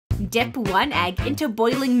Dip 1 egg into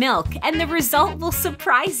boiling milk and the result will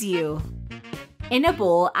surprise you. In a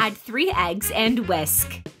bowl, add 3 eggs and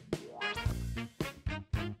whisk.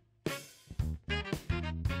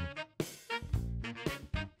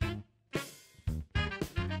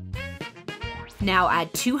 Now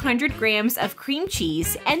add 200 grams of cream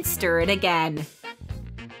cheese and stir it again.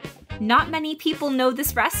 Not many people know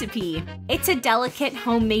this recipe. It's a delicate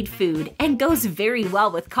homemade food and goes very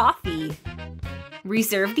well with coffee.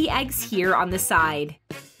 Reserve the eggs here on the side.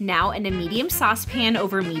 Now in a medium saucepan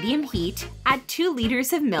over medium heat, add 2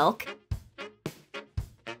 liters of milk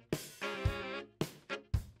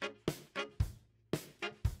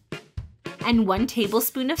and 1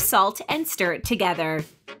 tablespoon of salt and stir it together.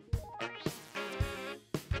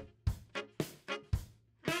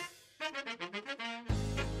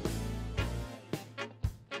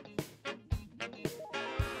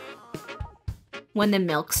 When the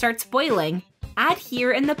milk starts boiling, add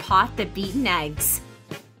here in the pot the beaten eggs.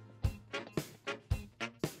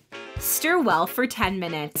 Stir well for 10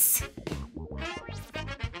 minutes.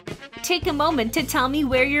 Take a moment to tell me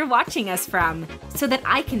where you're watching us from, so that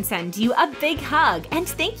I can send you a big hug and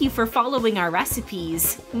thank you for following our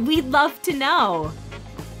recipes. We'd love to know.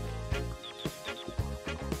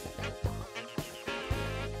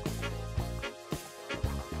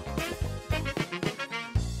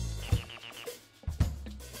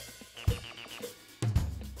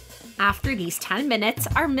 After these 10 minutes,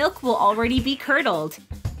 our milk will already be curdled.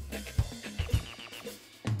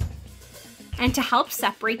 And to help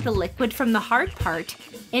separate the liquid from the hard part,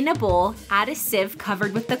 in a bowl, add a sieve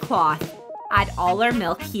covered with the cloth. Add all our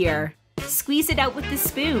milk here. Squeeze it out with the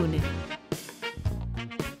spoon.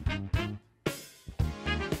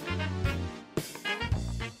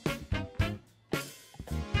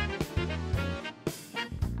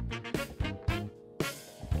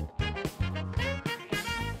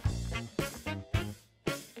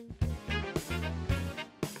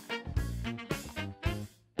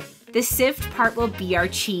 The sieved part will be our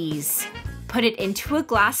cheese. Put it into a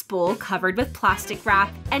glass bowl covered with plastic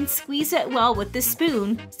wrap and squeeze it well with the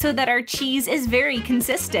spoon so that our cheese is very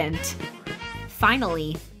consistent.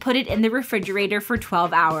 Finally, put it in the refrigerator for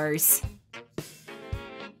 12 hours.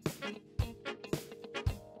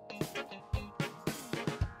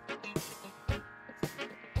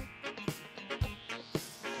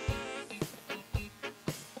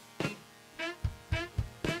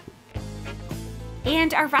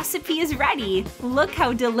 And our recipe is ready! Look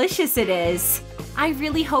how delicious it is! I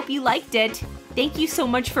really hope you liked it! Thank you so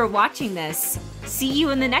much for watching this! See you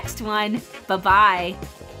in the next one! Bye-bye!